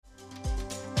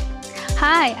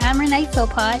Hi, I'm Renee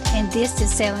Philpott, and this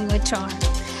is Selling with Charm.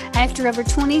 After over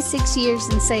 26 years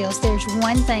in sales, there's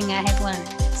one thing I have learned.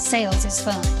 Sales is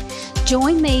fun.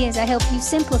 Join me as I help you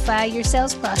simplify your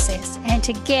sales process, and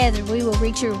together we will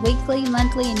reach your weekly,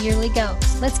 monthly, and yearly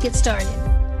goals. Let's get started.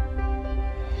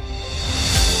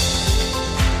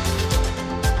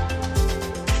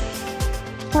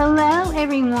 Hello,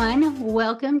 everyone.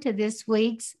 Welcome to this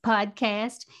week's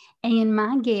podcast. And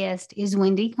my guest is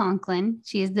Wendy Conklin.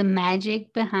 She is the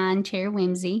magic behind Chair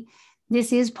Whimsy.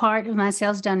 This is part of my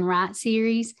Sales Done Right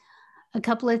series. A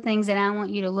couple of things that I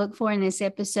want you to look for in this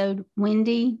episode.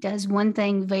 Wendy does one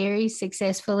thing very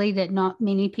successfully that not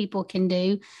many people can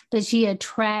do, but she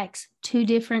attracts two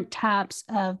different types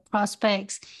of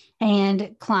prospects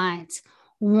and clients.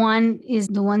 One is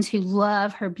the ones who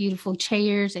love her beautiful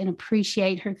chairs and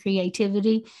appreciate her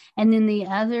creativity. And then the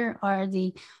other are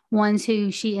the ones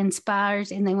who she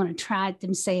inspires and they want to try it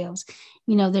themselves.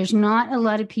 You know, there's not a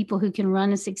lot of people who can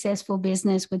run a successful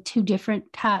business with two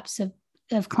different types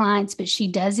of clients, but she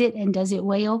does it and does it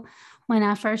well. When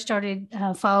I first started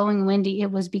following Wendy,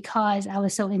 it was because I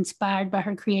was so inspired by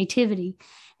her creativity.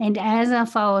 And as I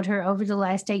followed her over the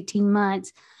last 18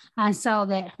 months, I saw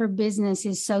that her business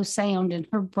is so sound and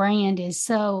her brand is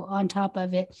so on top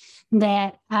of it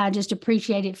that I just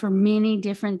appreciate it for many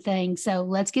different things. So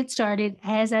let's get started.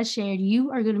 As I shared, you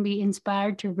are going to be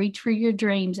inspired to reach for your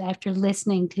dreams after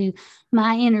listening to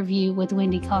my interview with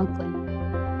Wendy Conklin.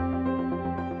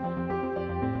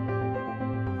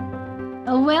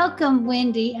 Welcome,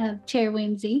 Wendy of Chair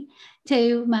Whimsy,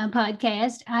 to my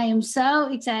podcast. I am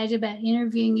so excited about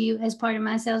interviewing you as part of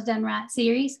my Sales Done Right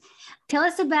series. Tell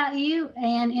us about you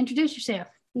and introduce yourself.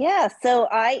 Yeah, so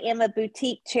I am a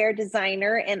boutique chair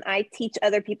designer and I teach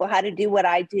other people how to do what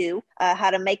I do,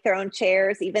 how to make their own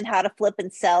chairs, even how to flip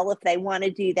and sell if they want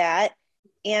to do that.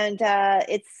 And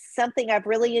it's something I've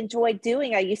really enjoyed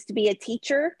doing. I used to be a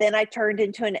teacher. Then I turned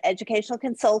into an educational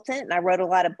consultant and I wrote a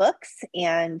lot of books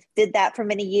and did that for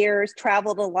many years,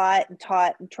 traveled a lot and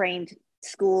taught and trained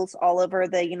schools all over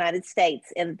the United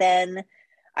States. And then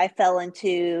I fell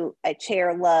into a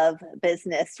chair love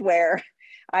business where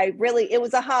it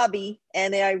was a hobby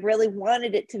and I really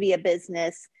wanted it to be a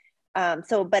business.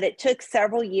 But it took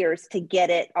several years to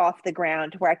get it off the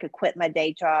ground where I could quit my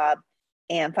day job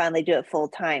and finally do it full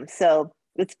time. So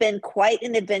it's been quite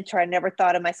an adventure. I never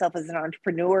thought of myself as an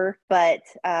entrepreneur, but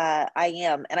I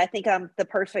am. And I think I'm the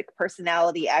perfect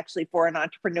personality actually for an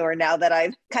entrepreneur now that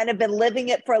I've kind of been living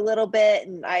it for a little bit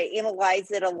and I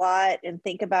analyze it a lot and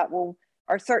think about, well,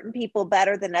 are certain people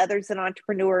better than others in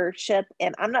entrepreneurship?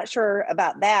 And I'm not sure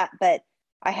about that, but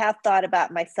I have thought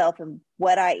about myself and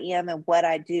what I am and what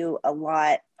I do a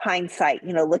lot. Hindsight,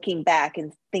 looking back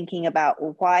and thinking about,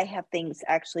 well, why have things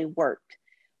actually worked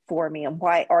for me and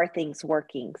why are things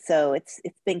working? So it's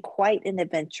been quite an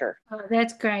adventure. Oh,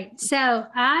 that's great. So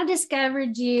I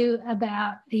discovered you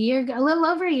about a little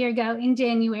over a year ago in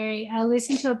January. I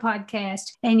listened to a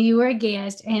podcast and you were a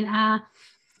guest and I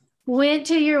went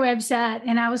to your website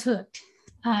and I was hooked.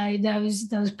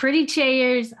 Those pretty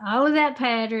chairs, all of that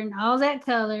pattern, all that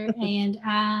color, and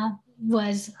I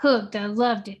was hooked. I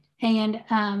loved it. And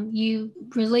you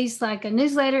released like a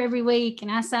newsletter every week,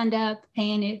 and I signed up,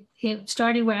 and it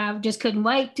started where I just couldn't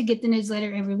wait to get the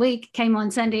newsletter every week. It came on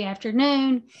Sunday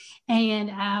afternoon, and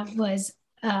I was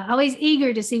always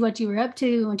eager to see what you were up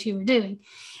to and what you were doing.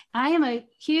 I am a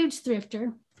huge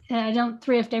thrifter. I don't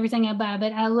thrift everything I buy,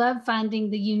 but I love finding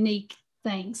the unique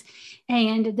things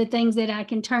and the things that I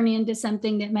can turn into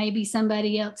something that maybe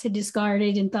somebody else had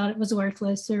discarded and thought it was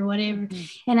worthless or whatever.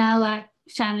 Mm-hmm. And I like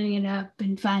shining it up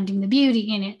and finding the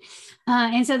beauty in it.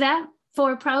 And so that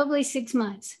for probably 6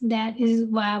 months, that is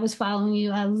why I was following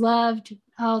you. I loved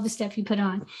all the stuff you put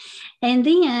on. And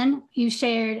then you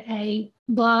shared a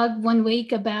blog one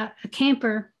week about a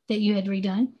camper that you had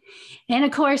redone. And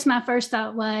of course, my first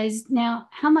thought was, now,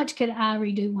 how much could I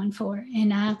redo one for?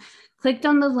 And I clicked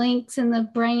on the links and the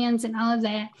brands and all of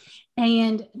that.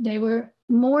 And they were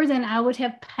more than I would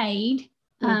have paid,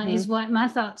 is what my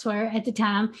thoughts were at the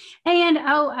time. And,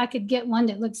 I could get one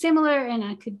that looked similar and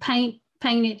I could paint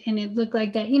it and it looked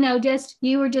like that.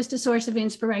 You were just a source of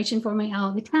inspiration for me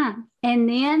all the time. And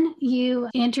then you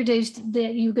introduced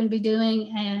that you were going to be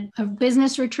doing a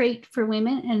business retreat for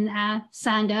women, and I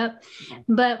signed up.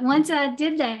 But once I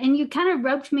did that, and you kind of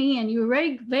roped me in, you were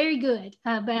very, very good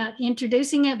about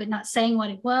introducing it, but not saying what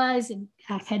it was. And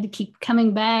I had to keep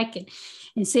coming back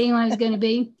and seeing what it was going to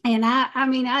be. And I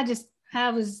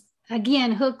was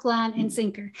again, hook, line, and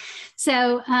sinker.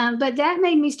 So, but that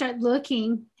made me start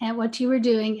looking at what you were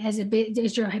doing as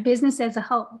your business as a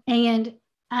whole. And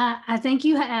I think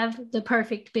you have the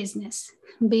perfect business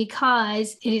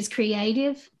because it is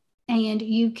creative and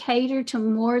you cater to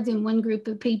more than one group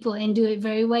of people and do it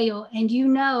very well. And you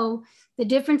know the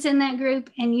difference in that group,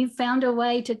 and you found a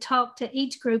way to talk to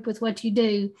each group with what you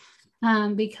do,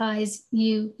 because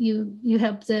you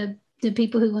help the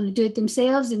people who want to do it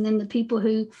themselves, and then the people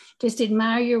who just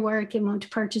admire your work and want to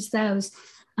purchase those.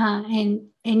 And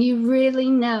you really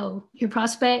know your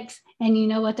prospects and you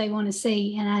know what they want to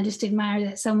see. And I just admire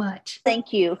that so much.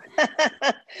 Thank you.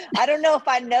 I don't know if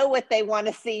I know what they want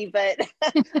to see, but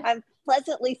I'm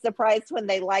pleasantly surprised when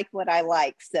they like what I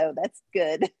like. So that's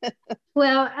good.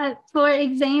 Well, for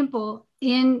example,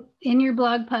 in your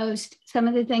blog post, some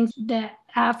of the things that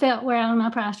I felt were out of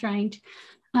my price range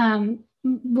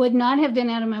would not have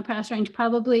been out of my price range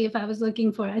probably if I was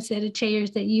looking for a set of chairs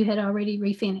that you had already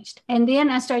refinished. And then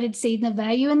I started seeing the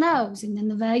value in those, and then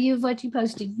the value of what you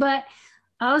posted. But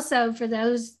also for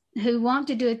those who want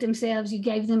to do it themselves, you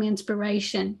gave them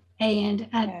inspiration. And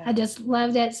I just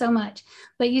love that so much.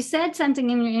 But you said something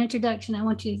in your introduction I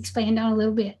want you to expand on a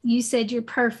little bit. You said you're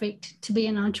perfect to be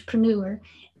an entrepreneur.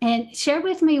 And share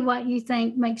with me what you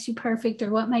think makes you perfect, or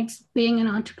what makes being an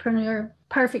entrepreneur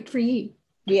perfect for you.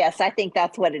 Yes, I think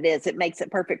that's what it is. It makes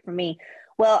it perfect for me.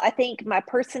 Well, I think my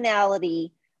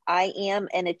personality, I am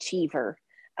an achiever.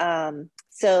 And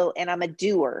I'm a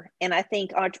doer. And I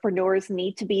think entrepreneurs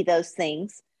need to be those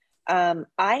things. I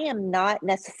am not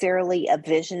necessarily a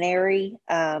visionary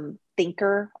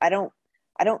thinker. I don't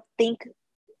think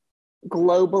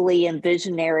globally and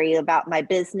visionary about my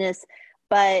business,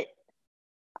 but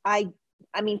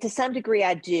I mean, to some degree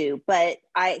I do, but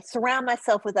I surround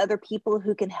myself with other people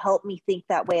who can help me think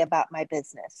that way about my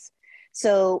business.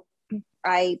 So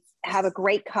I have a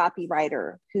great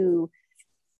copywriter who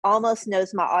almost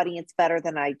knows my audience better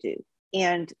than I do.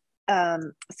 And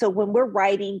so when we're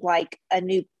writing like a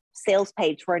new sales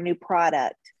page for a new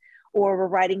product, or we're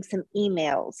writing some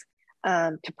emails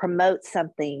to promote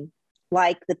something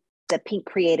like the Pink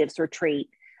Creatives Retreat,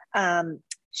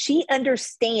 she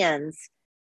understands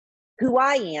who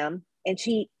I am, and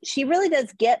she really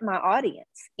does get my audience.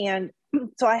 And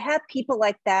so I have people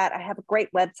like that. I have a great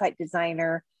website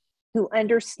designer who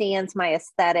understands my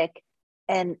aesthetic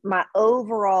and my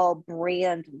overall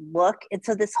brand look. And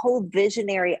so this whole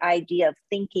visionary idea of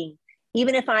thinking,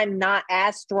 even if I'm not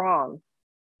as strong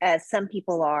as some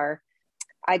people are,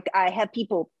 I have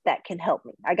people that can help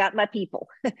me. I got my people.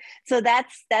 So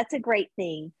that's a great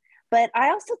thing. But I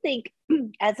also think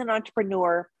as an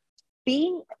entrepreneur,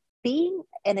 being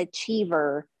an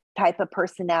achiever type of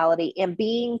personality and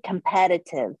being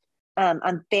competitive.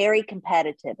 I'm very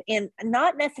competitive, and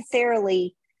not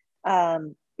necessarily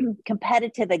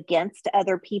competitive against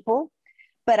other people,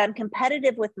 but I'm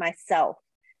competitive with myself.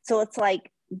 So it's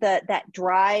like that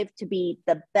drive to be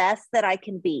the best that I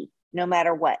can be, no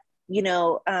matter what,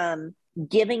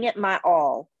 giving it my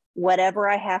all, whatever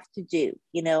I have to do.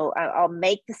 I'll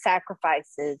make the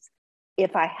sacrifices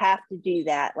if I have to do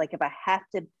that. Like if I have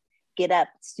to get up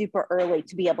super early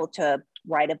to be able to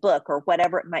write a book or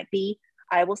whatever it might be,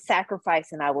 I will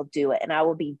sacrifice and I will do it, and I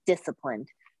will be disciplined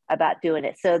about doing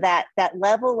it. So that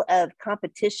level of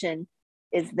competition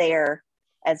is there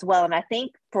as well. And I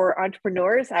think for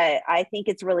entrepreneurs, I think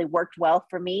it's really worked well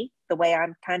for me, the way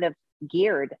I'm kind of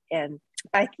geared. And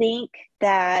I think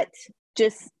that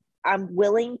just I'm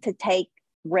willing to take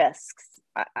risks,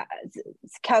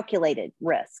 calculated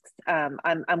risks. I'm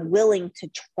willing to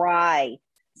try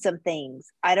some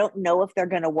things. I don't know if they're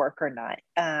going to work or not.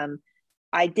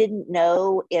 I didn't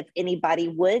know if anybody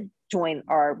would join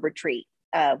our retreat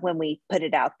when we put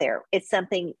it out there. It's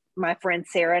something my friend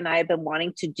Sarah and I have been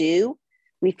wanting to do.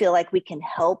 We feel like we can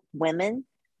help women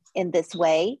in this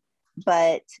way,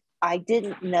 but I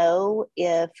didn't know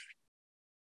if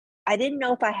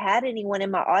I had anyone in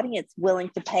my audience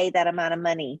willing to pay that amount of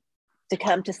money to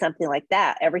come to something like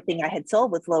that. Everything I had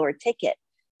sold was lower ticket.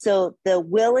 So the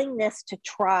willingness to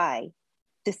try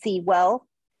to see, well,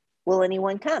 will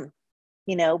anyone come?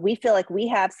 We feel like we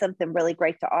have something really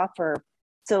great to offer.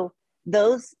 So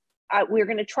we're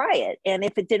going to try it. And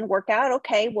if it didn't work out,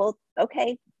 okay,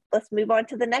 let's move on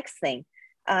to the next thing.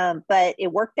 But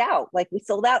it worked out. Like we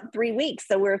sold out in 3 weeks.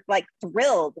 So we're like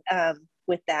thrilled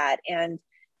with that. And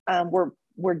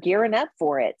we're gearing up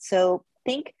for it. So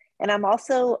and I'm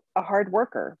also a hard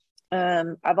worker.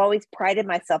 I've always prided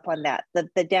myself on that.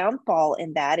 The downfall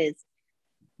in that is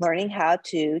learning how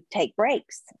to take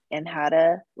breaks and how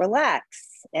to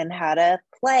relax and how to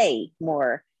play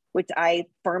more, which I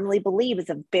firmly believe is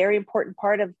a very important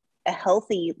part of a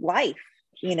healthy life,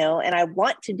 and I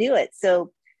want to do it.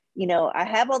 So, I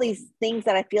have all these things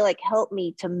that I feel like help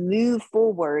me to move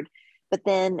forward, but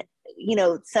then,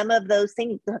 some of those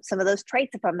things, some of those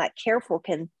traits, if I'm not careful,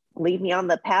 can lead me on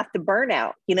the path to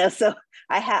burnout, so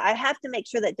I have to make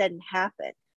sure that doesn't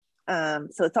happen.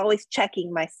 So it's always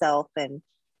checking myself and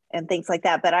things like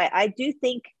that. But I do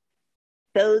think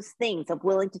those things of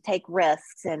willing to take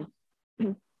risks and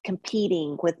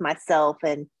competing with myself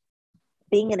and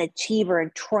being an achiever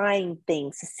and trying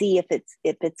things to see if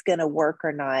it's going to work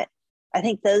or not, I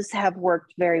think those have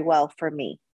worked very well for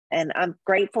me. And I'm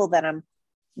grateful that I'm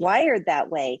wired that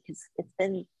way, because it's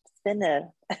been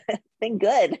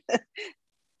good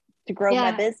to grow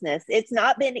my business. It's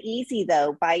not been easy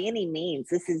though, by any means.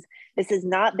 This has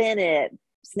not been a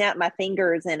snap my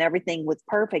fingers and everything was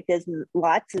perfect. There's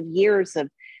lots of years of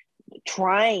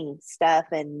trying stuff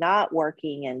and not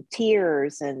working, and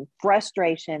tears and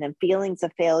frustration and feelings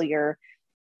of failure.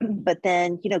 But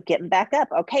then, getting back up.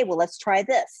 Okay, well, let's try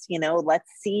this,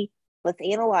 let's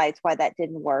analyze why that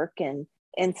didn't work. And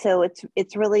so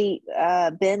it's really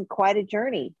been quite a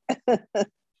journey. So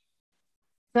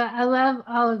I love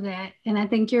all of that. And I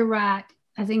think you're right.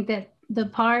 I think that the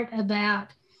part about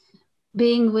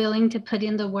being willing to put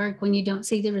in the work when you don't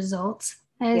see the results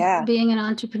as being an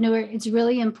entrepreneur, it's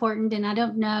really important. And I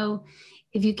don't know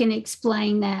if you can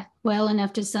explain that well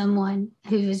enough to someone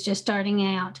who is just starting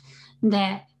out.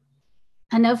 That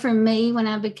I know for me, when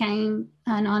I became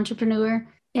an entrepreneur,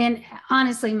 and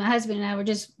honestly, my husband and I were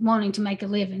just wanting to make a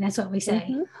living. That's what we say.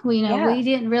 Mm-hmm. We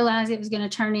didn't realize it was going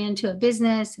to turn into a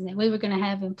business and that we were going to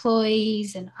have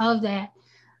employees and all of that.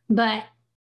 But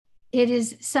it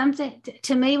is something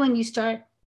to me, when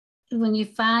you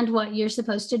find what you're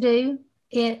supposed to do,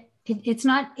 it's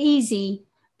not easy,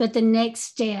 but the next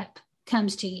step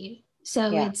comes to you. So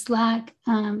it's like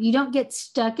you don't get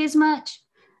stuck as much,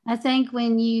 I think,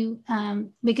 when you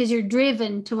because you're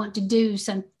driven to want to do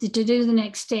something, to do the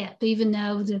next step, even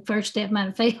though the first step might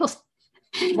have failed.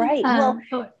 Right. Well,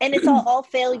 and it's all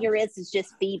failure is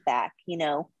just feedback,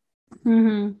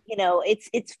 Mm-hmm.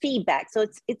 It's feedback. So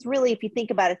it's really, if you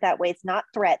think about it that way, it's not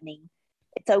threatening.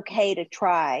 It's okay to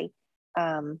try,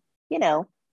 and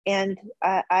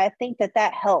I think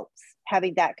that helps,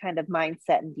 having that kind of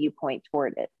mindset and viewpoint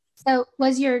toward it. So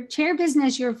was your chair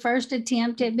business your first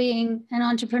attempt at being an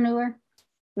entrepreneur?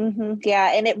 Mm-hmm.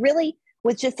 Yeah. And it really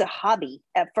was just a hobby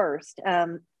at first,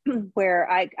 where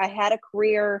I had a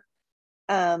career.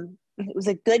 It was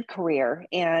a good career,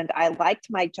 and I liked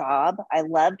my job. I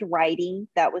loved writing.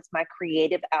 That was my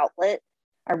creative outlet.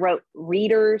 I wrote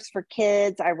readers for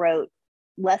kids. I wrote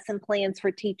lesson plans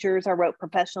for teachers. I wrote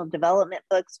professional development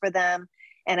books for them.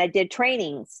 And I did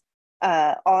trainings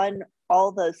on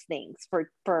all those things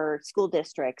for school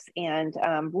districts, and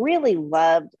really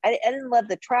loved, I didn't love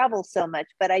the travel so much,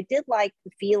 but I did like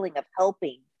the feeling of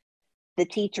helping the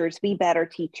teachers be better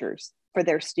teachers for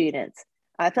their students.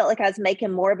 I felt like I was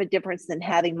making more of a difference than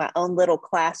having my own little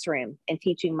classroom and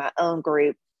teaching my own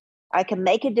group. I can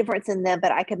make a difference in them,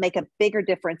 but I could make a bigger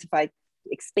difference if I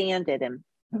expanded. And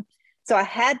so I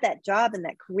had that job and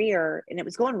that career, and it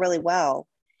was going really well.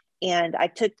 And I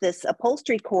took this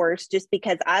upholstery course just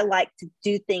because I like to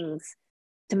do things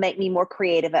to make me more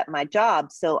creative at my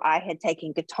job. So I had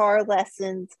taken guitar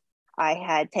lessons. I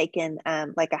had taken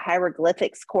like a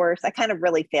hieroglyphics course. I kind of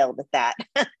really failed at that.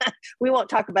 We won't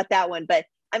talk about that one. But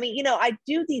I mean, I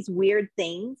do these weird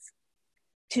things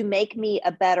to make me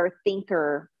a better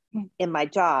thinker in my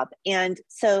job. And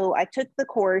so I took the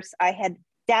course. I had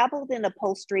dabbled in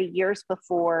upholstery years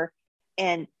before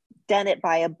and done it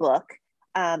by a book.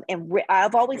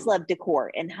 I've always loved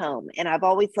decor and home, and I've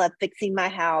always loved fixing my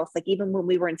house. Like even when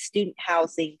we were in student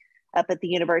housing up at the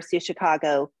University of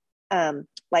Chicago,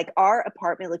 like our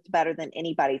apartment looked better than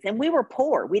anybody's, and we were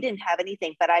poor. We didn't have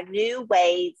anything, but I knew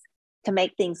ways to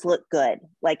make things look good,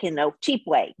 like in a cheap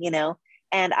way,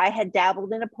 and I had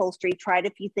dabbled in upholstery, tried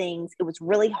a few things. It was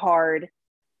really hard.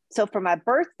 So for my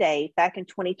birthday back in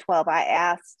 2012, I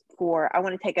asked I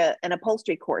want to take an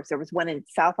upholstery course. There was one in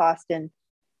South Austin.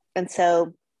 And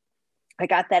so I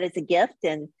got that as a gift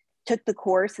and took the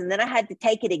course. And then I had to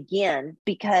take it again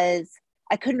because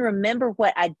I couldn't remember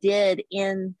what I did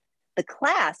in the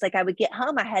class. Like I would get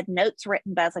home, I had notes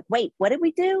written, but I was like, wait, what did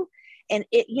we do? And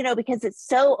it, because it's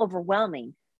so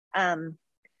overwhelming.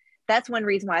 That's one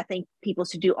reason why I think people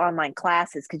should do online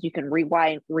classes, because you can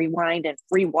rewind and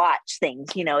rewatch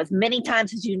things, as many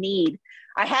times as you need.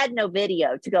 I had no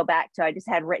video to go back to. I just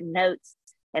had written notes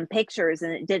and pictures,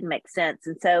 and it didn't make sense.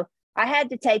 And so I had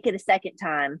to take it a second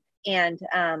time, and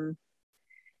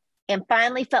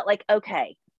finally felt like,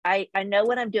 okay, I know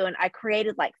what I'm doing. I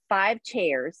created like 5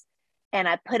 chairs, and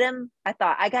I put them, I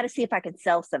thought, I got to see if I can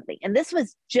sell something. And this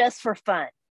was just for fun.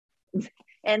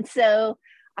 And so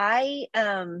I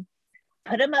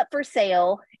put them up for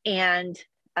sale, And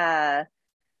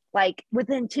like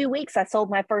within 2 weeks, I sold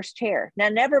my first chair. Now,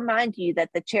 never mind you that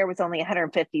the chair was only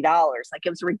 $150. Like, it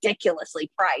was ridiculously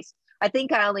priced. I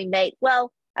think I made $100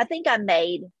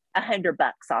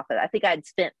 off of it. I think I'd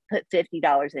put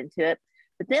 $50 into it.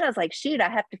 But then I was like, shoot, I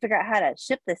have to figure out how to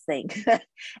ship this thing.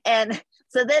 And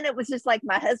so then it was just like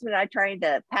my husband and I trying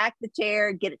to pack the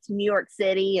chair, get it to New York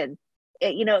City. And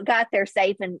it got there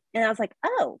safe. And I was like,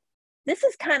 oh, this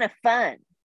is kind of fun.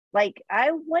 Like,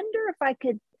 I wonder if I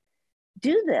could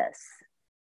do this.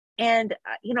 And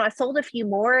I sold a few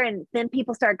more, and then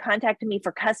people started contacting me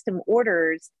for custom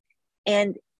orders,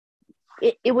 and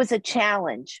it was a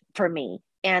challenge for me.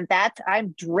 And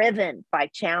I'm driven by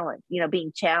challenge,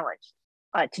 being challenged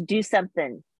to do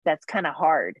something that's kind of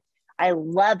hard. I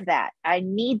love that. I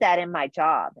need that in my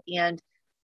job. And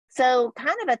so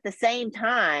kind of at the same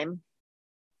time,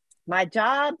 my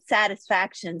job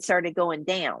satisfaction started going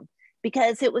down,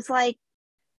 because it was like,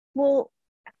 well,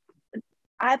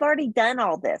 I've already done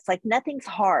all this. Like, nothing's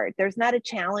hard. There's not a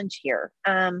challenge here.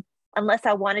 Unless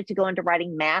I wanted to go into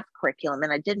writing math curriculum,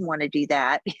 and I didn't want to do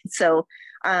that. So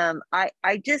I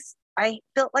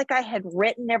felt like I had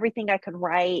written everything I could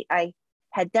write. I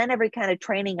had done every kind of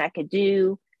training I could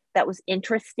do that was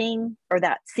interesting, or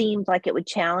that seemed like it would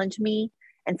challenge me.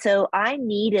 And so I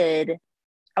needed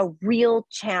a real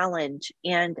challenge,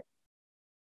 and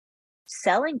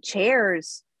selling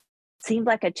chairs seemed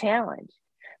like a challenge.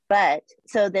 But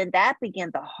so then that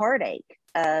began the heartache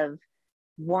of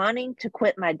wanting to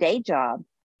quit my day job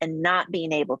and not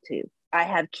being able to. I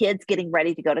have kids getting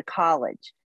ready to go to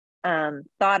college.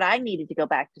 Thought I needed to go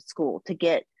back to school to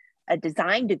get a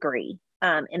design degree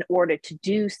in order to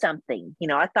do something.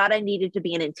 I thought I needed to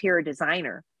be an interior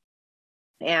designer.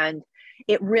 And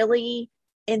it really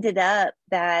ended up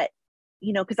that,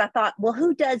 because I thought, well,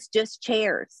 who does just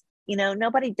chairs?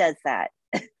 Nobody does that.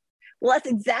 Well,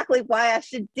 that's exactly why I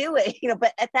should do it,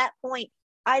 but at that point,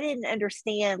 I didn't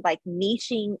understand like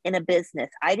niching in a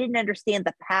business. I didn't understand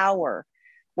the power,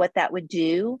 what that would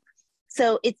do.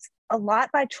 So it's a lot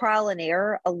by trial and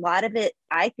error. A lot of it,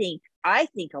 I think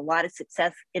a lot of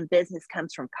success in business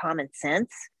comes from common sense,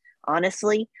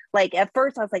 honestly. Like, at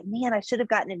first I was like, man, I should have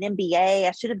gotten an MBA.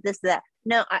 I should have this, that.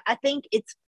 No, I think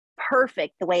it's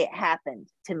perfect the way it happened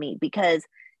to me, because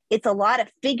it's a lot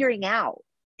of figuring out.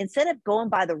 Instead of going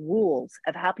by the rules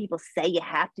of how people say you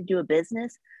have to do a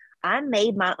business, I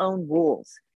made my own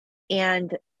rules,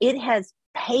 and it has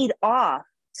paid off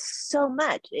so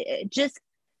much. Just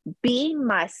being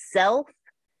myself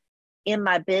in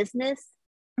my business.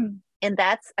 And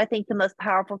that's, I think, the most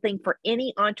powerful thing for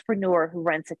any entrepreneur who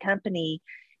runs a company,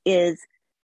 is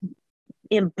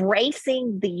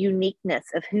embracing the uniqueness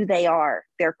of who they are,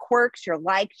 their quirks, your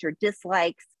likes, your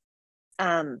dislikes,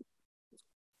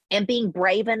 and being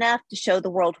brave enough to show the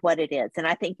world what it is. And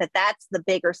I think that that's the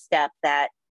bigger step, that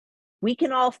we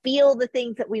can all feel the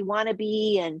things that we want to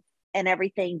be and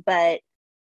everything, but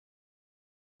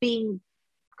being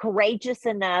courageous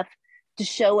enough to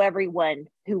show everyone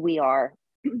who we are.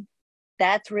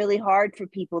 That's really hard for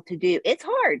people to do. It's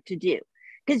hard to do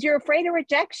because you're afraid of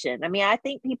rejection. I mean, I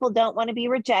think people don't want to be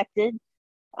rejected.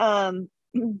 We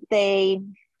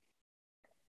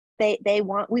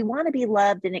want to be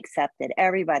loved and accepted.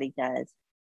 Everybody does.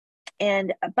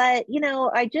 But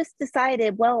I just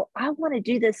decided, well, I want to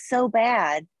do this so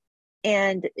bad.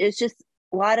 And it's just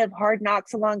a lot of hard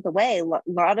knocks along the way, a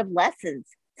lot of lessons,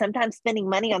 sometimes spending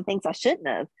money on things I shouldn't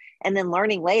have, and then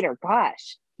learning later,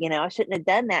 gosh, I shouldn't have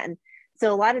done that. And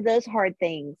so a lot of those hard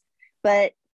things,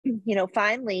 but,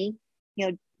 finally,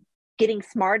 getting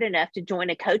smart enough to join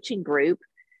a coaching group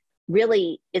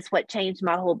really is what changed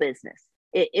my whole business.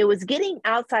 It was getting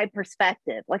outside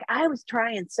perspective. Like, I was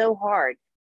trying so hard,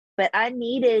 but I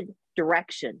needed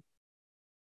direction.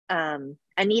 I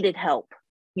needed help,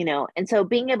 and so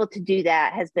being able to do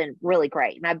that has been really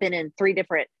great. And I've been in 3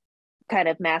 different kind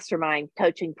of mastermind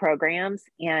coaching programs,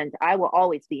 and I will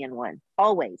always be in one,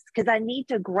 always, because I need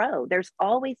to grow. There's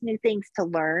always new things to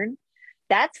learn.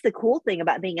 That's the cool thing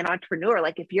about being an entrepreneur.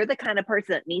 Like, if you're the kind of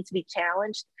person that needs to be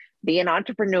challenged, be an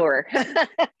entrepreneur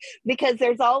because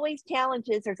there's always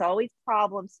challenges. There's always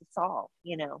problems to solve,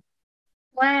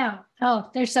 Wow. Oh,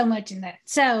 there's so much in that.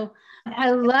 So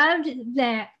I loved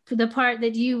that, the part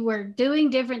that you were doing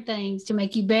different things to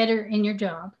make you better in your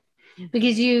job,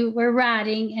 because you were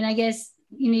writing, and I guess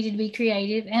you needed to be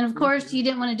creative. And of course, you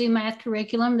didn't want to do math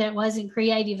curriculum that wasn't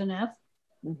creative enough.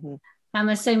 I'm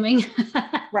assuming.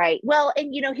 Right. Well,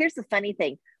 and here's the funny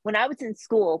thing. When I was in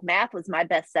school, math was my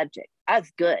best subject. I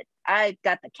was good. I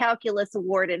got the calculus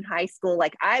award in high school.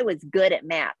 Like, I was good at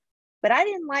math, but I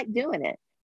didn't like doing it.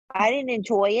 I didn't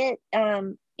enjoy it.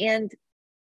 And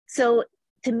so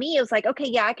to me, it was like, okay,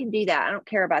 yeah, I can do that. I don't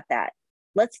care about that.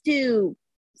 Let's do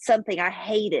something I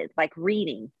hated, like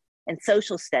reading and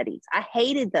social studies. I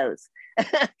hated those.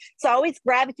 So I always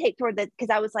gravitate toward that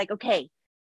because I was like, okay,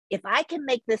 if I can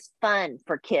make this fun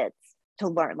for kids to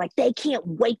learn, like they can't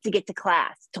wait to get to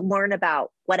class to learn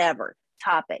about whatever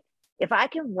topic. If I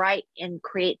can write and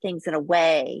create things in a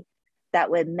way that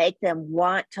would make them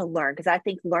want to learn, because I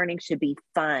think learning should be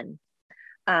fun.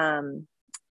 And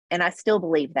I still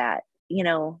believe that, you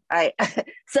know,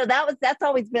 so that's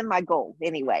always been my goal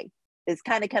anyway, is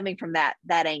kind of coming from that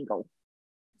angle.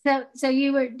 So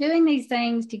you were doing these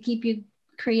things to keep you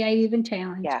creative and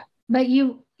challenged. Yeah. But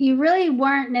you really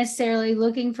weren't necessarily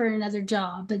looking for another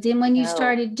job. But then when you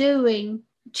started doing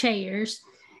chairs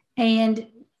and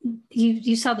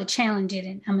you saw the challenge in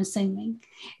it, I'm assuming.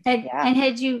 And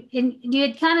you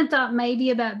had kind of thought maybe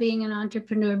about being an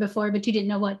entrepreneur before, but you didn't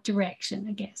know what direction,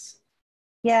 I guess.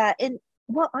 Yeah. And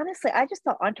well, honestly, I just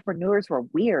thought entrepreneurs were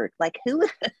weird. Like who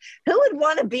would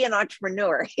want to be an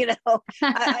entrepreneur? You know,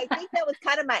 I think that was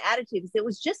kind of my attitude, because it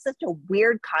was just such a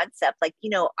weird concept. Like, you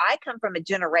know, I come from a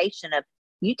generation of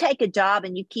you take a job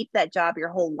and you keep that job your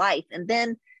whole life. And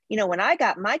then, you know, when I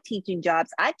got my teaching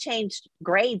jobs, I changed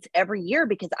grades every year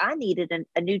because I needed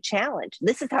a new challenge.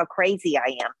 This is how crazy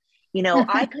I am. You know,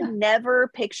 I could never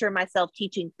picture myself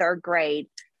teaching third grade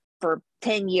for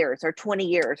 10 years or 20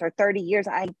 years or 30 years.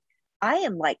 I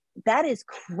am like, that is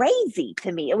crazy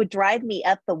to me. It would drive me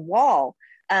up the wall.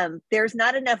 There's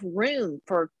not enough room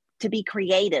to be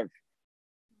creative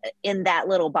in that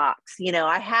little box. You know,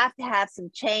 I have to have some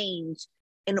change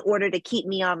in order to keep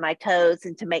me on my toes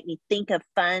and to make me think of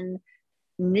fun,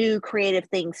 new creative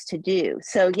things to do.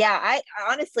 So yeah, I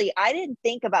honestly didn't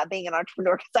think about being an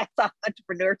entrepreneur because I thought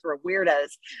entrepreneurs were weirdos.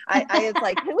 I was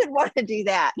like, who would want to do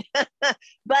that?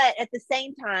 But at the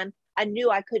same time, I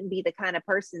knew I couldn't be the kind of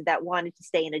person that wanted to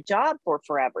stay in a job for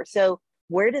forever. So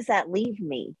where does that leave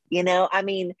me? You know, I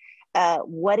mean,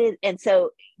 and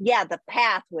so, yeah, the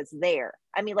path was there.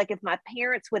 I mean, like if my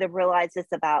parents would have realized this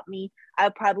about me, I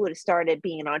probably would have started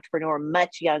being an entrepreneur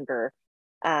much younger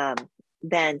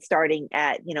than starting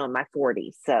at, you know, in my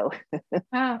 40s. So.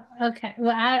 Oh, okay.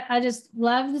 Well, I just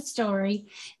love the story.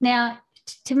 Now,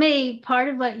 to me, part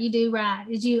of what you do right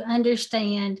is you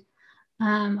understand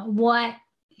what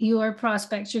your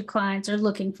prospects, your clients are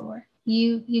looking for.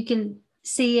 You can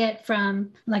see it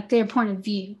from like their point of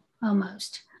view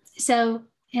almost. So,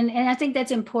 and I think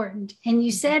that's important. And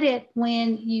you said it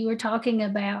when you were talking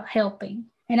about helping.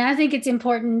 And I think it's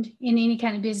important in any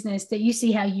kind of business that you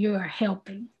see how you are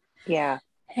helping. Yeah.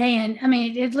 And I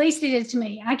mean, at least it is to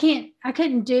me. I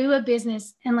couldn't do a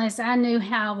business unless I knew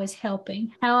how I was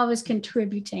helping, how I was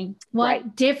contributing,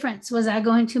 what difference was I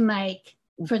going to make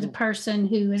for the person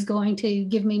who is going to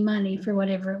give me money for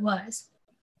whatever it was.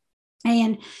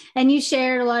 And you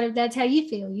shared a lot of, that's how you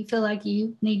feel. You feel like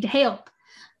you need to help.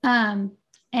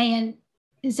 And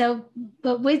so,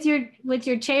 but with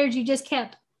your chairs, you just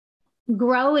kept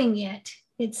growing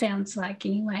it sounds like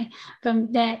anyway,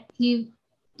 from that you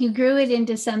grew it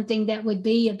into something that would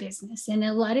be a business. And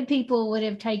a lot of people would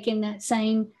have taken that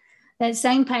same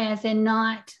path and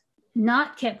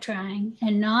not kept trying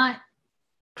and not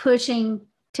pushing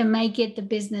to make it the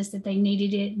business that they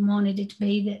needed it and wanted it to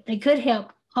be, that they could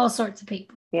help all sorts of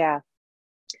people. Yeah.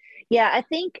 Yeah, I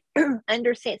think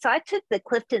understand. So I took the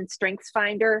Clifton Strengths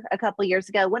Finder a couple of years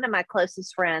ago. One of my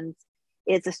closest friends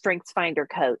is a Strengths Finder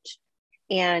coach.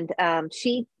 And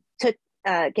she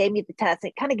gave me the test.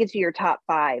 It kind of gives you your top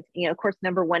 5. You know, of course,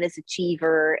 number 1 is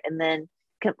achiever and then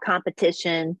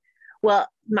competition. Well,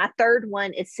 my third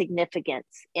one is significance.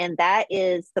 And that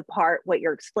is the part, what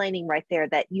you're explaining right there,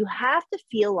 that you have to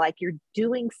feel like you're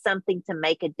doing something to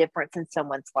make a difference in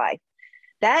someone's life.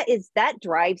 That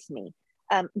drives me.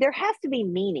 There has to be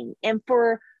meaning. And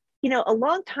for, you know, a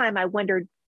long time, I wondered,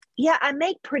 yeah, I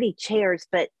make pretty chairs,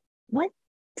 but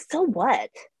so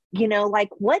what? You know, like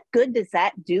what good does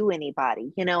that do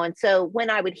anybody? You know, and so when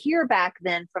I would hear back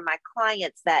then from my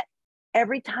clients that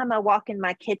every time I walk in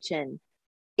my kitchen,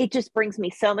 it just brings me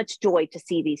so much joy to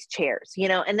see these chairs, you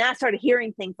know, and then I started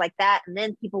hearing things like that. And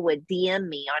then people would DM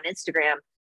me on Instagram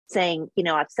saying, you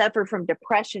know, I've suffered from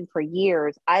depression for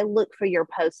years. I look for your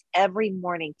posts every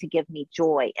morning to give me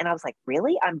joy. And I was like,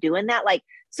 really? I'm doing that? Like,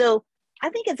 so I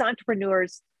think as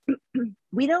entrepreneurs,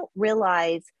 we don't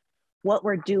realize what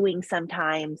we're doing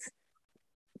sometimes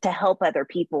to help other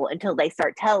people until they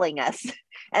start telling us.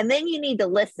 And then you need to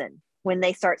listen when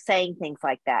they start saying things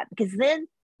like that, because then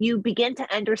you begin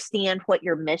to understand what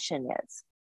your mission is.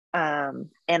 And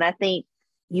I think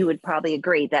you would probably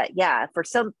agree that, yeah,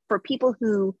 for people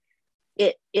who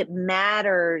it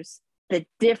matters the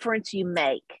difference you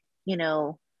make, you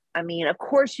know, I mean, of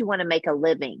course you want to make a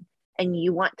living and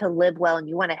you want to live well and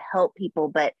you want to help people,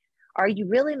 but are you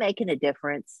really making a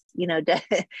difference?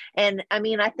 And I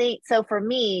mean, I think so for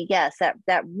me, yes,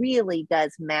 that really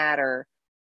does matter.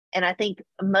 And I think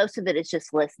most of it is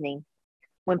just listening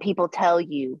when people tell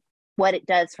you what it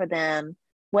does for them,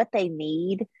 what they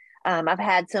need. I've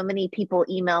had so many people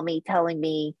email me telling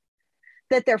me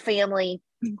that their family,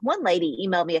 one lady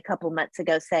emailed me a couple of months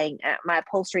ago saying my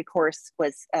upholstery course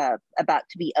was about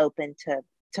to be open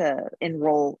to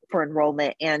enroll for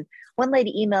enrollment. And one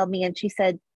lady emailed me and she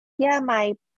said, yeah,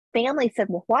 my family said,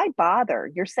 well, why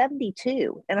bother? You're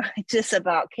 72. And I just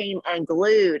about came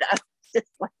unglued. I was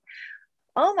just like,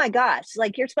 oh my gosh,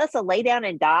 like you're supposed to lay down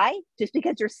and die just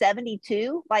because you're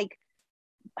 72? Like,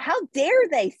 how dare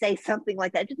they say something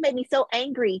like that? It just made me so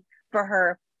angry for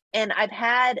her. And I've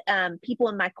had people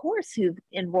in my course who've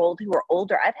enrolled who are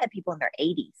older. I've had people in their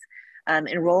 80s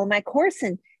enroll in my course,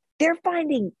 and they're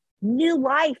finding new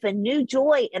life and new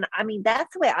joy. And I mean,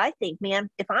 that's the way I think, man.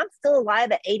 If I'm still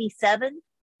alive at 87,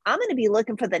 I'm going to be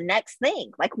looking for the next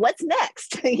thing. Like, what's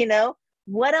next?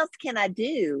 What else can I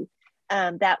do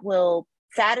that will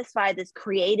satisfy this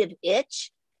creative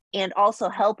itch and also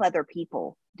help other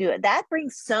people do it? That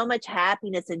brings so much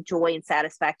happiness and joy and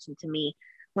satisfaction to me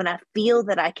when I feel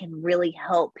that I can really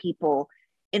help people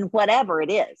in whatever it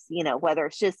is, whether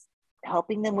it's just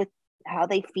helping them with how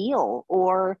they feel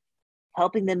or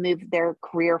helping them move their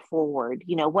career forward,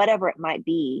 whatever it might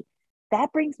be.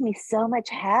 That brings me so much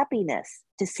happiness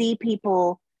to see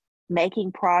people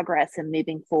making progress and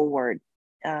moving forward.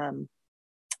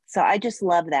 So I just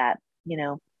love that,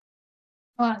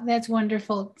 Well, that's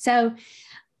wonderful. So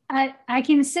I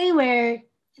can see where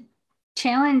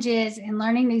challenges and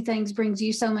learning new things brings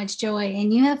you so much joy,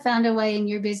 and you have found a way in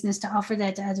your business to offer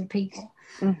that to other people.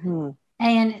 Mm-hmm.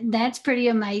 And that's pretty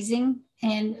amazing,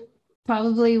 and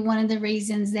probably one of the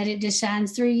reasons that it just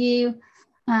shines through you.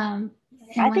 I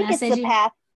think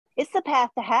it's the path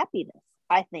to happiness.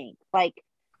 I think, like,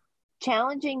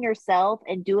 challenging yourself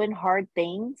and doing hard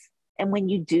things, and when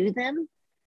you do them,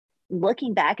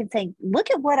 looking back and saying,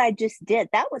 look at what I just did.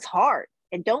 That was hard.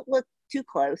 And don't look too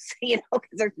close, because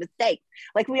there's mistakes.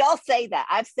 Like, we all say that.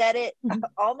 I've said it. Mm-hmm.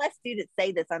 All my students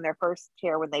say this on their first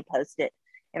chair when they post it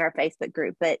in our Facebook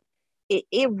group, but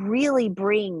it really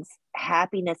brings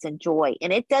happiness and joy.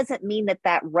 And it doesn't mean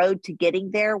that road to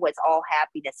getting there was all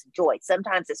happiness and joy.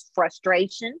 Sometimes it's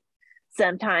frustration.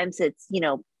 Sometimes it's,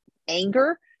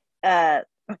 anger,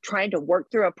 trying to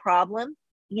work through a problem,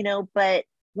 but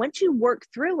once you work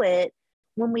through it,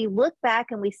 when we look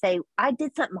back and we say, I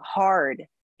did something hard,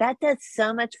 that does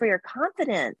so much for your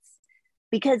confidence,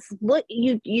 because look,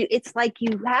 it's like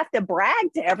you have to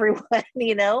brag to everyone, I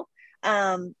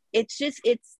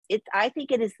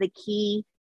think it is the key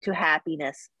to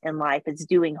happiness in life. It's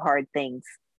doing hard things.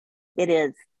 It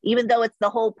is, even though the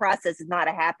whole process is not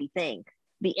a happy thing.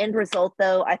 The end result,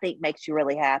 though, I think makes you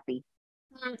really happy.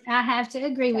 I have to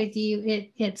agree with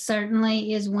you. It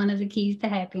certainly is one of the keys to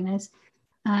happiness.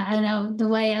 I know the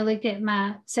way I looked at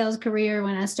my sales career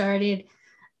when I started,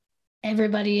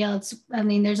 everybody else, I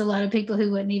mean, there's a lot of people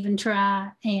who wouldn't even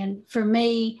try. And for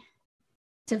me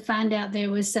to find out there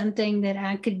was something that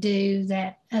I could do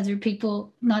that other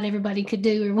people, not everybody could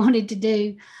do or wanted to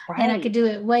do, right, and I could do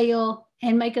it well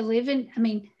and make a living. I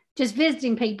mean, just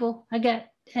visiting people, I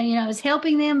was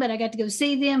helping them, but I got to go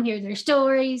see them, hear their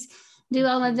stories, do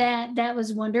all of that. That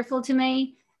was wonderful to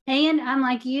me. And I'm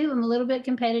like you, I'm a little bit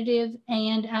competitive,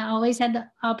 and I always had the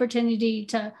opportunity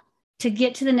to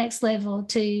get to the next level,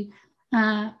 to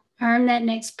earn that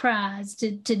next prize,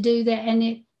 to do that.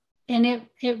 And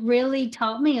it really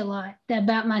taught me a lot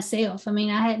about myself. I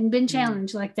mean, I hadn't been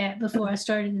challenged like that before I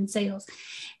started in sales.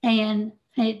 And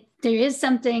there is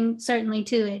something certainly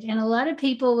to it. And a lot of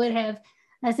people would have,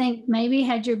 I think, maybe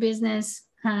had your business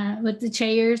with the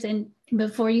chairs and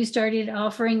before you started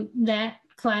offering that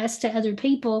class to other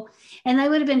people, and they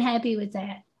would have been happy with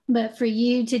that. But for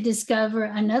you to discover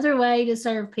another way to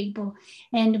serve people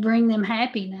and to bring them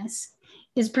happiness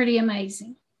is pretty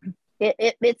amazing.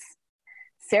 It's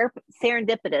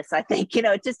serendipitous, I think.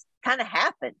 It just kind of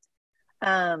happened.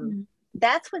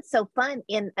 That's what's so fun.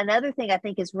 And another thing I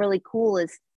think is really cool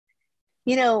is,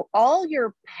 all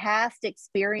your past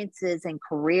experiences and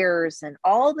careers and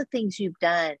all the things you've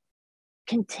done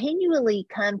continually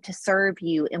come to serve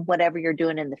you in whatever you're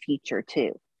doing in the future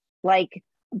too. Like,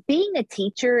 being a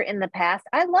teacher in the past,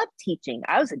 I loved teaching.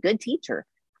 I was a good teacher.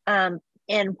 And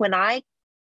when I,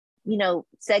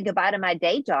 said goodbye to my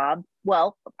day job,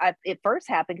 well, it first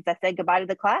happened because I said goodbye to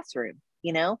the classroom,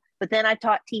 but then I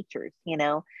taught teachers,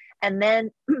 and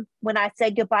then when I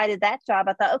said goodbye to that job,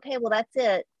 I thought, okay, well, that's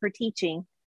it for teaching.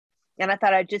 And I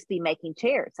thought I'd just be making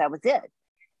chairs. That was it.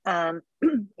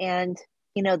 And,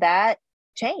 that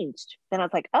changed. Then I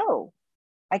was like, oh,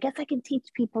 I guess I can teach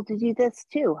people to do this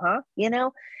too, huh?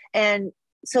 And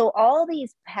so all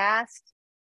these past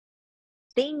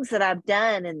things that I've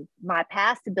done and my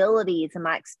past abilities and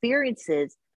my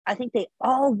experiences, I think they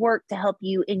all work to help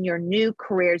you in your new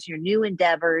careers, your new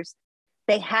endeavors.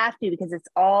 They have to, because it's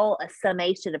all a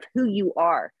summation of who you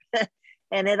are.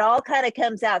 And it all kind of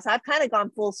comes out. So I've kind of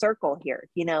gone full circle here.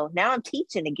 Now I'm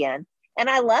teaching again and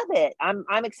I love it.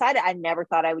 I'm excited. I never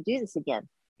thought I would do this again,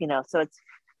 so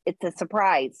it's a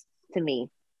surprise to me.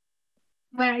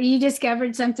 Well, you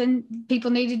discovered something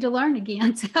people needed to learn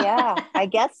again. So. Yeah, I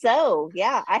guess so.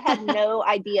 Yeah. I had no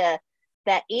idea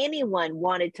that anyone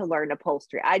wanted to learn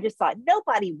upholstery. I just thought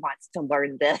nobody wants to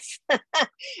learn this.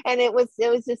 And it was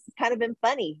just kind of been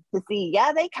funny to see.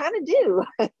 Yeah, they kind of do,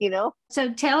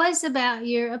 So tell us about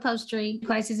your upholstery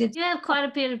classes. You have quite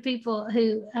a bit of people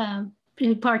who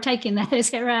partake in that. Is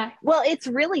that right? Well, it's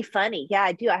really funny. Yeah,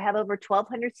 I do. I have over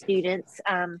 1,200 students.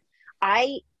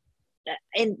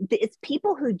 And it's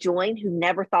people who join who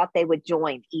never thought they would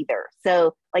join either.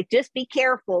 So just be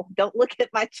careful. Don't look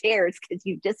at my chairs, because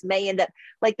you just may end up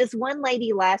like this one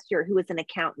lady last year who was an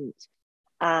accountant.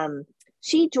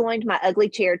 She joined my ugly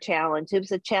chair challenge. It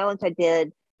was a challenge I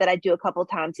did that I do a couple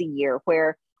times a year,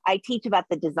 where I teach about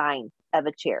the design of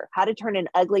a chair, how to turn an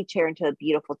ugly chair into a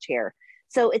beautiful chair.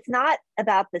 So it's not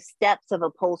about the steps of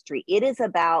upholstery. It is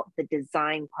about the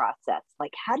design process.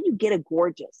 Like, how do you get a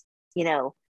gorgeous,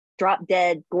 drop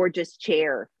dead gorgeous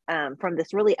chair from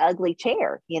this really ugly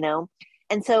chair,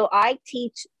 And so I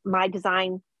teach my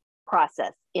design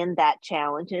process in that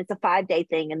challenge, and it's a 5-day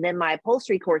thing. And then my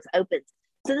upholstery course opens.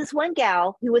 So this one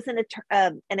gal who was an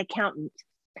accountant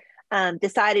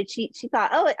decided she thought,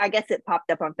 oh, I guess it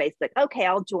popped up on Facebook. Okay,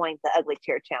 I'll join the ugly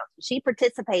chair challenge. She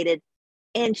participated,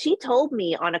 and she told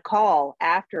me on a call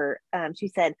after, she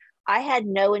said, I had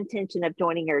no intention of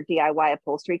joining her DIY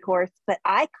upholstery course, but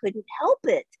I couldn't help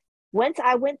it. Once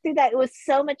I went through that, it was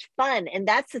so much fun. And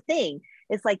that's the thing.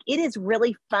 It's like, it is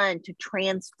really fun to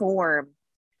transform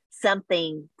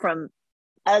something from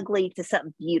ugly to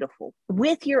something beautiful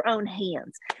with your own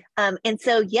hands. And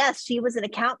so, yes, she was an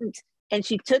accountant, and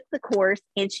she took the course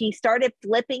and she started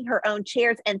flipping her own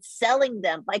chairs and selling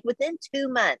them. Like within 2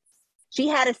 months, she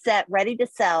had a set ready to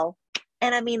sell.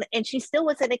 And and she still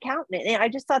was an accountant. And I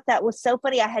just thought that was so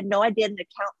funny. I had no idea an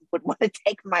accountant would want to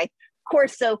take my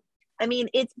course. So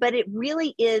but it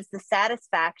really is the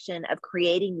satisfaction of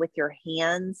creating with your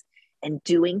hands and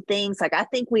doing things. Like, I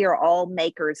think we are all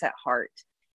makers at heart.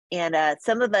 And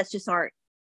some of us just aren't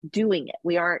doing it.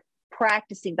 We aren't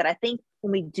practicing. But I think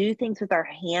when we do things with our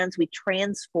hands, we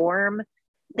transform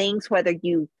things, whether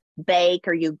you bake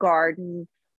or you garden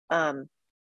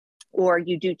or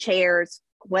you do chairs,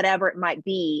 whatever it might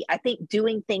be. I think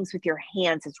doing things with your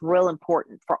hands is real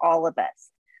important for all of us.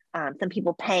 Some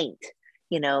people paint.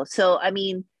 So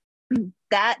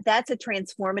that's a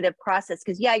transformative process,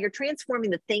 because you're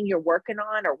transforming the thing you're working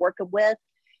on or working with,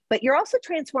 but you're also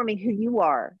transforming who you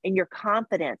are and your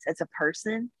confidence as a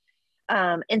person.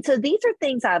 And so these are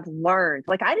things I've learned.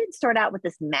 Like, I didn't start out with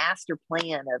this master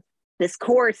plan of this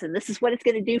course and this is what it's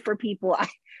going to do for people.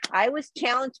 I was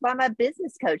challenged by my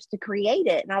business coach to create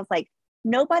it, and I was like,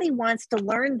 nobody wants to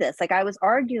learn this. Like, I was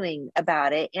arguing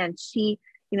about it, and she's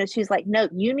like, no,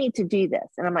 you need to do this.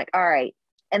 And I'm like, all right.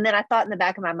 And then I thought in the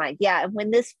back of my mind, and when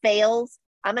this fails,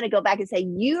 I'm going to go back and say,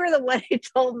 you are the one who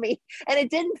told me. And it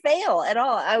didn't fail at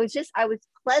all. I was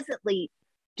pleasantly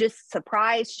just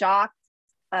surprised, shocked.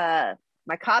 My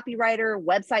copywriter,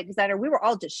 website designer, we were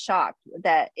all just shocked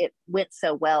that it went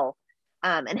so well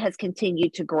and has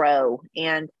continued to grow.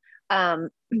 And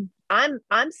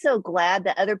I'm so glad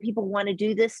that other people want to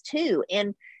do this too.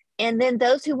 And then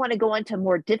those who want to go into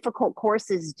more difficult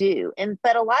courses do.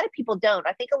 But a lot of people don't.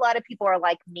 I think a lot of people are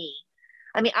like me.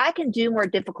 I can do more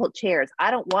difficult chairs. I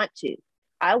don't want to.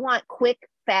 I want quick,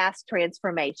 fast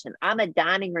transformation. I'm a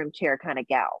dining room chair kind of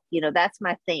gal. That's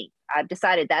my thing. I've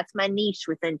decided that's my niche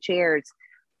within chairs.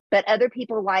 But other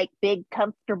people like big,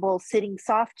 comfortable sitting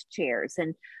soft chairs.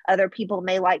 And other people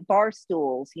may like bar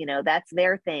stools. That's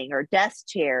their thing. Or desk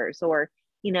chairs, or,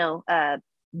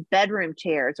 bedroom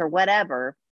chairs, or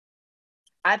whatever.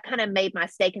 I've kind of made my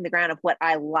stake in the ground of what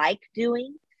I like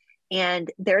doing.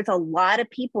 And there's a lot of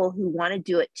people who want to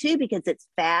do it too, because it's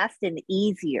fast and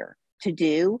easier to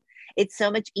do. It's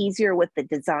so much easier with the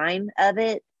design of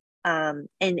it. And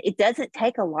it doesn't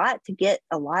take a lot to get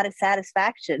a lot of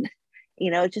satisfaction.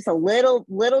 Just a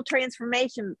little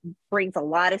transformation brings a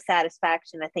lot of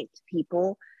satisfaction, I think, to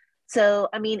people. So,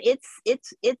 I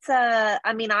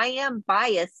am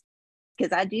biased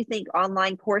because I do think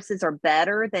online courses are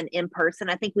better than in person.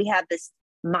 I think we have this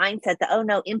mindset that, oh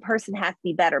no, in person has to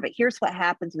be better. But here's what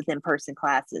happens with in-person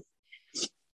classes.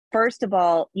 First of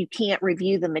all, you can't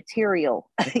review the material.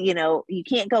 You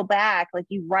can't go back, like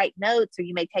you write notes or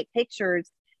you may take pictures,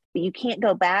 but you can't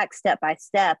go back step by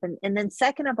step. And then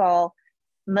second of all,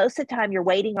 most of the time you're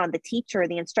waiting on the teacher or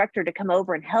the instructor to come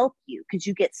over and help you because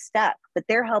you get stuck, but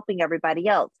they're helping everybody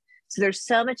else. So there's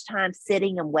so much time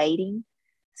sitting and waiting.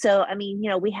 So, I mean,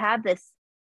 we have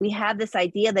this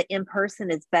idea that in person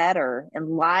is better and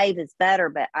live is better,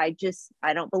 but I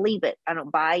don't believe it. I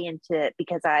don't buy into it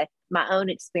because my own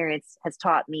experience has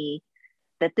taught me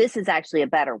that this is actually a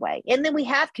better way. And then we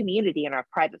have community in our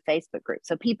private Facebook group.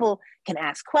 So people can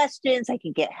ask questions, they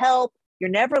can get help. You're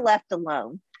never left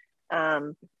alone.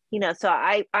 So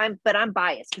I'm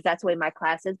biased because that's the way my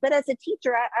class is. But as a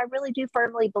teacher, I really do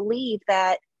firmly believe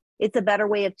that it's a better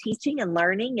way of teaching and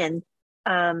learning. And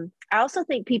I also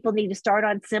think people need to start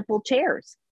on simple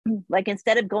chairs. Like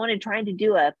instead of going and trying to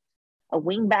do a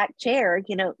wingback chair,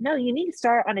 no, you need to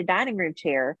start on a dining room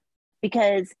chair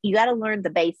because you got to learn the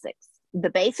basics. The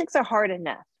basics are hard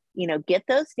enough, get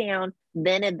those down,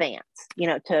 then advance,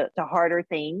 to harder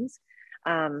things.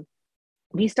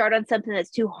 If you start on something that's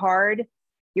too hard,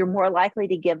 you're more likely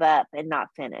to give up and not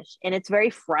finish. And it's very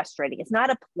frustrating. It's not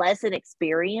a pleasant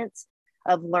experience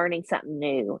of learning something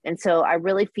new. And so I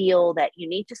really feel that you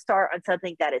need to start on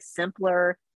something that is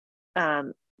simpler,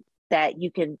 that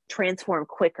you can transform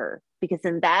quicker, because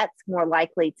then that's more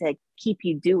likely to keep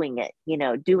you doing it,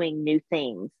 doing new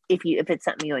things if it's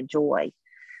something you enjoy.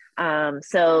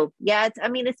 So yeah,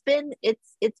 it's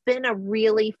been a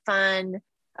really fun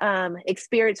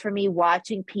experience for me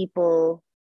watching people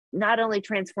not only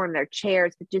transform their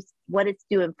chairs, but just what it's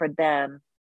doing for them.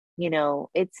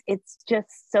 It's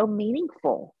just so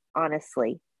meaningful,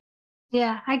 honestly.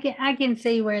 Yeah, I can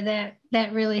see where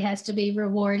that really has to be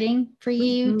rewarding for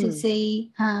you to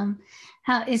see how,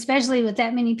 especially with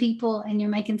that many people and you're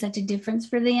making such a difference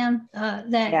for them.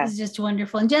 That is just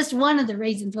wonderful. And just one of the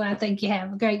reasons why I think you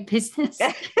have a great business.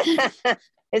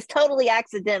 It's totally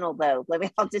accidental though.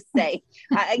 I'll just say,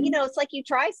 it's like you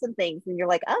try some things and you're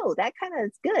like, oh, that kind of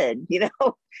is good,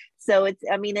 So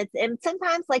and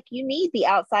sometimes like you need the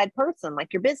outside person,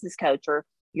 like your business coach or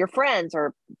your friends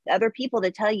or other people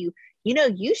to tell you,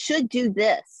 you should do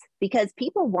this because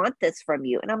people want this from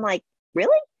you. And I'm like,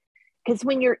 really? Because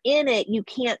when you're in it, you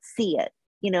can't see it.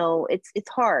 It's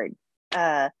hard.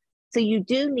 So you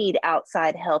do need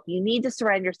outside help. You need to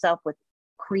surround yourself with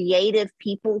creative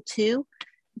people too,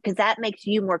 because that makes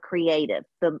you more creative.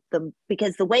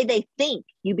 Because the way they think,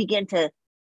 you begin to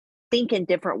think in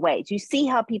different ways. You see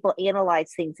how people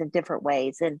analyze things in different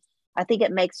ways. And I think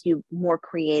it makes you more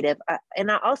creative.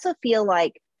 And I also feel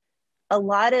like a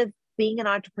lot of being an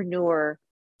entrepreneur,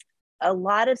 a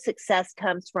lot of success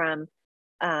comes from,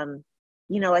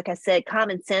 like I said,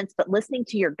 common sense, but listening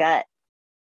to your gut.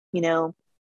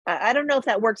 I don't know if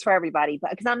that works for everybody,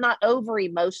 but because I'm not over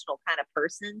emotional kind of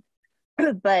person,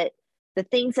 but the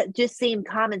things that just seem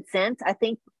common sense, I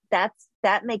think that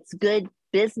makes good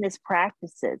business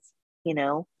practices.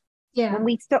 Yeah.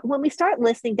 When we start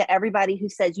listening to everybody who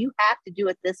says you have to do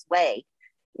it this way,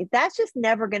 that's just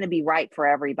never going to be right for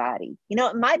everybody.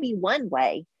 It might be one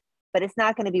way, but it's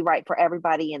not going to be right for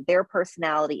everybody and their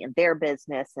personality and their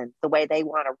business and the way they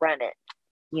want to run it.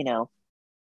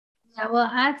 Yeah, well,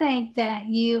 I think that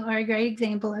you are a great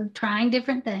example of trying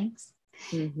different things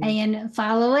and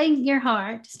following your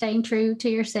heart, staying true to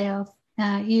yourself.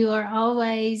 You are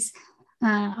always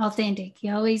authentic.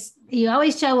 You always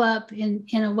show up in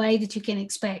a way that you can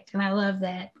expect. And I love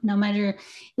that. No matter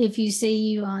if you see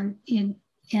you in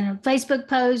a Facebook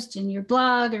post, in your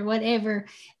blog or whatever,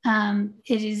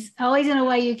 it is always in a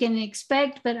way you can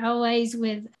expect, but always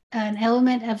with an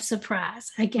element of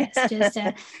surprise, I guess, just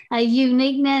a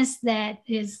uniqueness that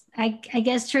is, I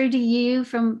guess, true to you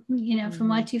from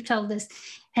what you've told us.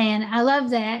 And I love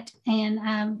that. And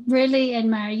I really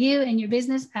admire you and your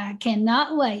business. I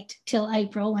cannot wait till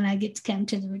April when I get to come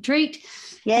to the retreat.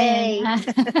 Yay.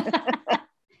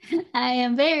 I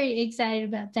am very excited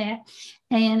about that.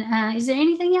 And is there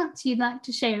anything else you'd like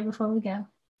to share before we go?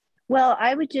 Well,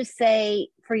 I would just say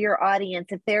for your audience,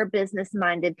 if they're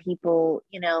business-minded people,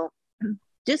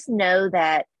 just know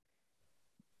that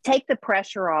take the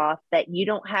pressure off, that you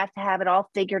don't have to have it all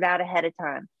figured out ahead of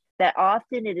time, that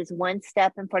often it is one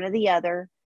step in front of the other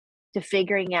to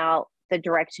figuring out the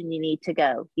direction you need to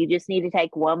go. You just need to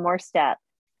take one more step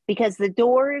because the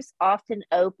doors often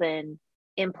open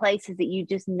in places that you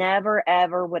just never,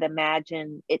 ever would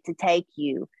imagine it to take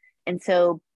you. And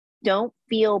so don't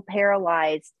feel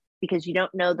paralyzed because you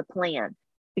don't know the plan.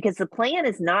 because the plan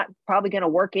is not probably going to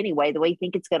work anyway, the way you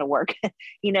think it's going to work.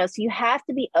 So you have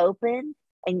to be open,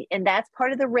 and that's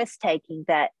part of the risk taking,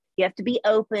 that you have to be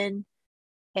open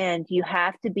and you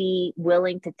have to be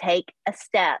willing to take a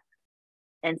step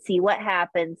and see what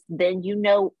happens. Then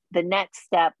the next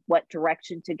step, what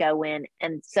direction to go in,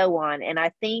 and so on. And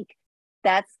I think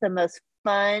that's the most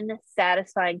fun,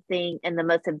 satisfying thing, and the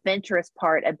most adventurous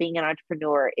part of being an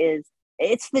entrepreneur.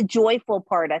 It's the joyful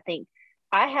part. I think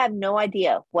I have no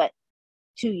idea what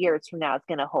 2 years from now is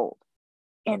going to hold.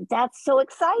 And that's so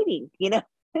exciting. Who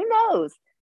knows?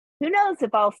 Who knows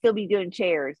if I'll still be doing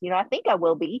chairs? I think I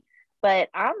will be, but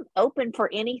I'm open for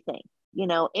anything,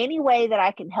 any way that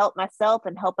I can help myself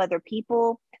and help other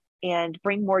people and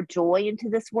bring more joy into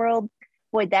this world.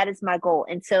 Boy, that is my goal.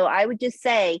 And so I would just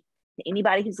say to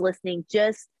anybody who's listening,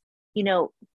 just,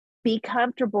 be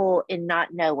comfortable in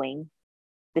not knowing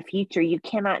the future. You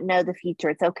cannot know the future.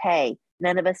 It's okay.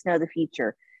 None of us know the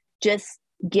future. Just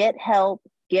get help,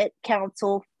 get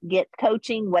counsel, get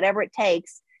coaching, whatever it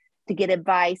takes to get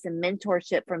advice and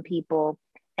mentorship from people,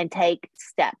 and take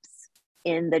steps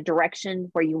in the direction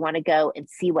where you want to go and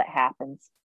see what happens,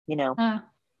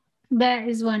 That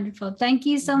is wonderful. Thank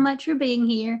you so much for being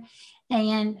here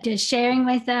and just sharing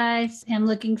with us. I'm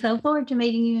looking so forward to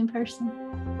meeting you in person.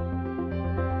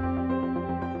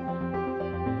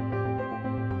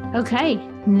 Okay,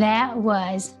 that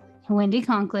was Wendy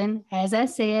Conklin. As I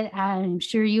said, I'm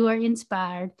sure you are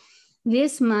inspired.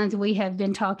 This month, we have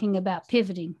been talking about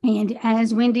pivoting. And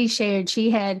as Wendy shared,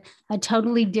 she had a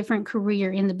totally different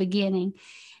career in the beginning.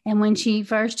 And when she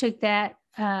first took that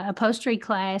upholstery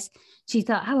class, she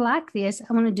thought, I like this.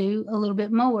 I want to do a little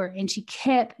bit more. And she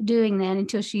kept doing that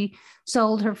until she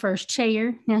sold her first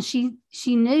chair. Now, she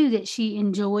knew that she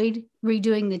enjoyed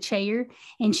redoing the chair,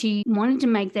 and she wanted to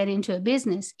make that into a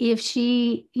business. If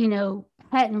she,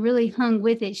 hadn't really hung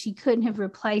with it, she couldn't have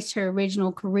replaced her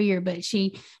original career, but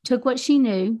she took what she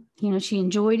knew, she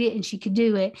enjoyed it and she could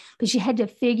do it, but she had to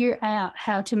figure out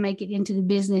how to make it into the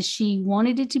business she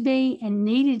wanted it to be and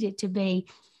needed it to be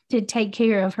to take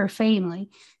care of her family.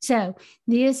 So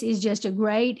this is just a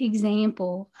great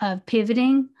example of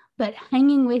pivoting, but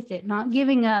hanging with it, not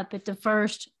giving up at the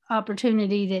first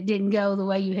opportunity that didn't go the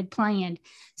way you had planned.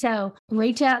 So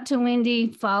reach out to Wendy,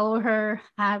 follow her.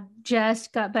 I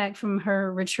just got back from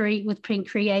her retreat with Pink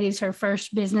Creatives, her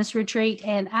first business retreat,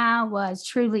 and I was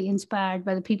truly inspired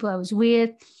by the people I was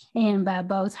with and by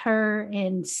both her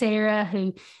and Sarah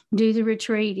who do the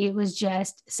retreat. It was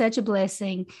just such a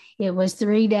blessing. It was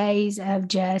 3 days of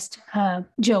just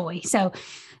joy. So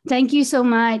thank you so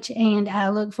much. And I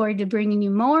look forward to bringing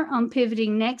you more on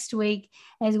pivoting next week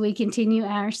as we continue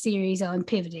our series on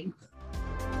pivoting.